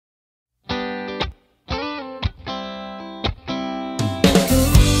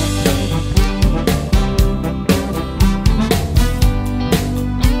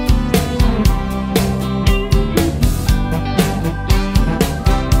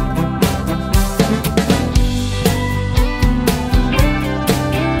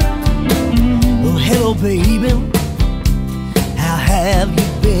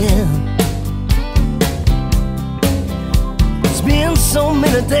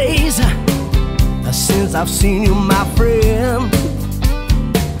days since I've seen you, my friend,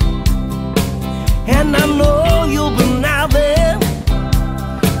 and I know you've been out there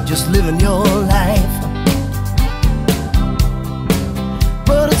just living your life.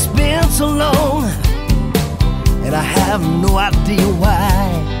 But it's been so long, and I have no idea why.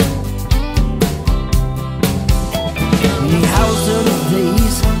 The hours turn to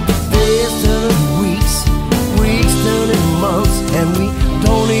days, days turn to weeks, weeks turn to months, and we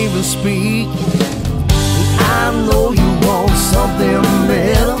don't even speak. I know you want something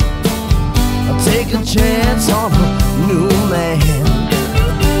better. I'll take a chance on a new man.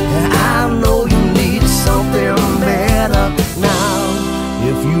 I know you need something better now.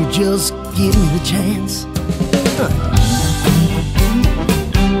 If you just give me the chance.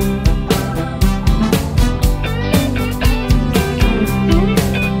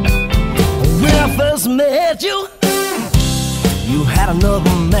 When I first met you, you had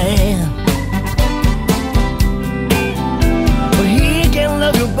another man. But he can't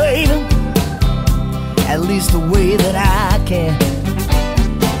love you, baby, at least the way that I can.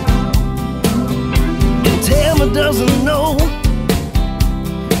 Tell me, doesn't know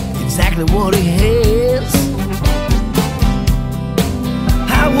exactly what he has.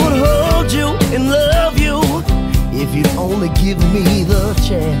 I would hold you and love you if you'd only give me the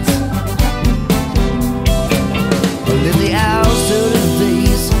chance. But let the hours turn into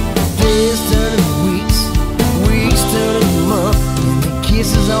days, days turn into weeks, weeks turn into months, and the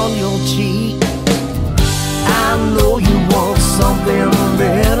kisses on your cheek. I know you want something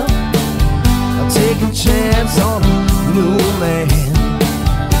better. I'll take a chance on a new man.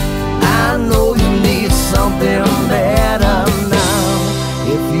 I know you need something better now.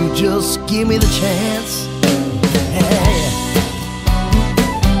 If you just give me the chance.